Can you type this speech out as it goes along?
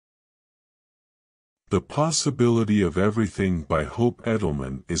The Possibility of Everything by Hope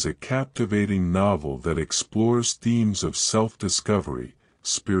Edelman is a captivating novel that explores themes of self-discovery,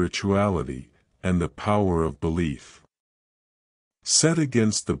 spirituality, and the power of belief. Set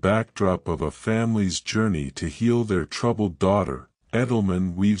against the backdrop of a family's journey to heal their troubled daughter,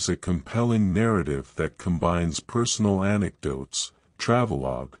 Edelman weaves a compelling narrative that combines personal anecdotes,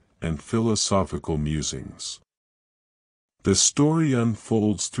 travelogue, and philosophical musings. The story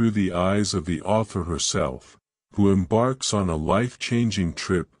unfolds through the eyes of the author herself, who embarks on a life-changing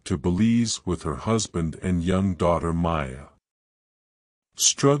trip to Belize with her husband and young daughter Maya.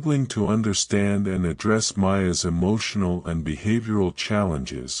 Struggling to understand and address Maya's emotional and behavioral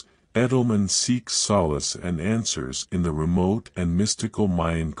challenges, Edelman seeks solace and answers in the remote and mystical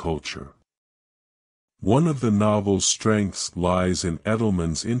Mayan culture. One of the novel's strengths lies in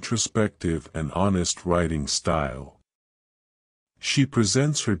Edelman's introspective and honest writing style. She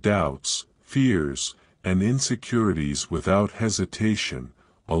presents her doubts, fears, and insecurities without hesitation,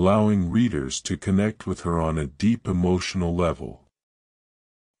 allowing readers to connect with her on a deep emotional level.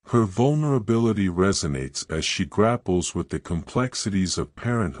 Her vulnerability resonates as she grapples with the complexities of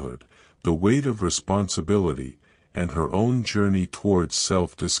parenthood, the weight of responsibility, and her own journey towards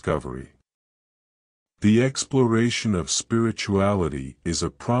self-discovery. The exploration of spirituality is a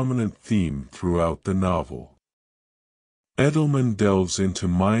prominent theme throughout the novel. Edelman delves into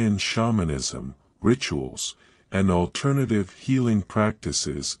Mayan shamanism, rituals, and alternative healing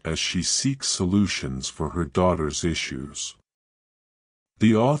practices as she seeks solutions for her daughter's issues.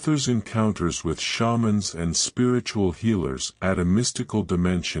 The author's encounters with shamans and spiritual healers add a mystical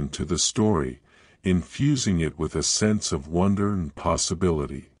dimension to the story, infusing it with a sense of wonder and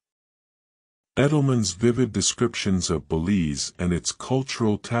possibility. Edelman's vivid descriptions of Belize and its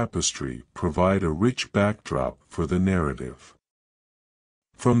cultural tapestry provide a rich backdrop for the narrative.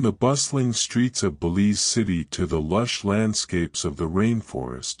 From the bustling streets of Belize City to the lush landscapes of the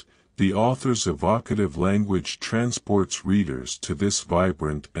rainforest, the author's evocative language transports readers to this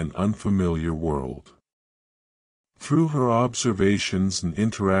vibrant and unfamiliar world. Through her observations and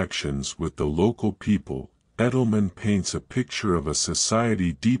interactions with the local people, Edelman paints a picture of a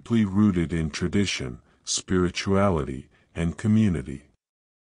society deeply rooted in tradition, spirituality, and community.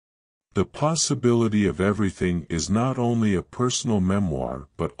 The Possibility of Everything is not only a personal memoir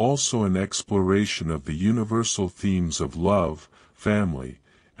but also an exploration of the universal themes of love, family,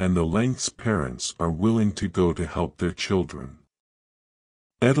 and the lengths parents are willing to go to help their children.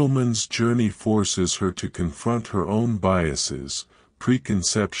 Edelman's journey forces her to confront her own biases,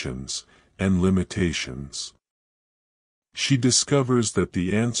 preconceptions, and limitations. She discovers that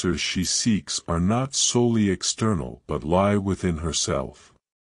the answers she seeks are not solely external but lie within herself.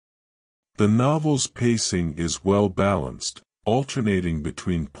 The novel's pacing is well balanced, alternating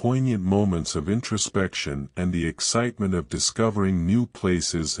between poignant moments of introspection and the excitement of discovering new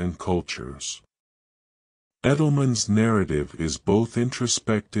places and cultures. Edelman's narrative is both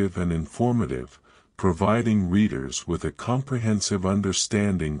introspective and informative, providing readers with a comprehensive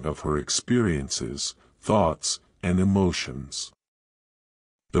understanding of her experiences, thoughts, and emotions.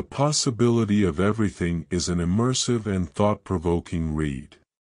 The Possibility of Everything is an immersive and thought-provoking read.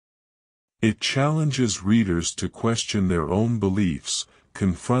 It challenges readers to question their own beliefs,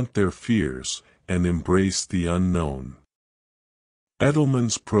 confront their fears, and embrace the unknown.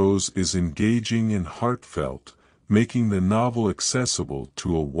 Edelman's prose is engaging and heartfelt, making the novel accessible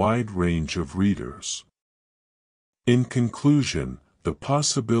to a wide range of readers. In conclusion, The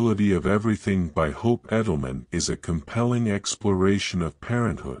Possibility of Everything by Hope Edelman is a compelling exploration of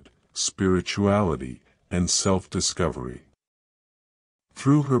parenthood, spirituality, and self-discovery.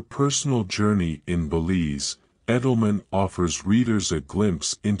 Through her personal journey in Belize, Edelman offers readers a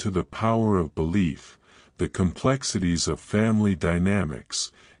glimpse into the power of belief, the complexities of family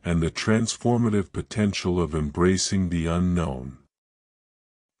dynamics, and the transformative potential of embracing the unknown.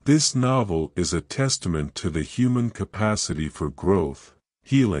 This novel is a testament to the human capacity for growth,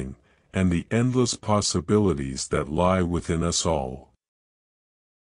 healing, and the endless possibilities that lie within us all.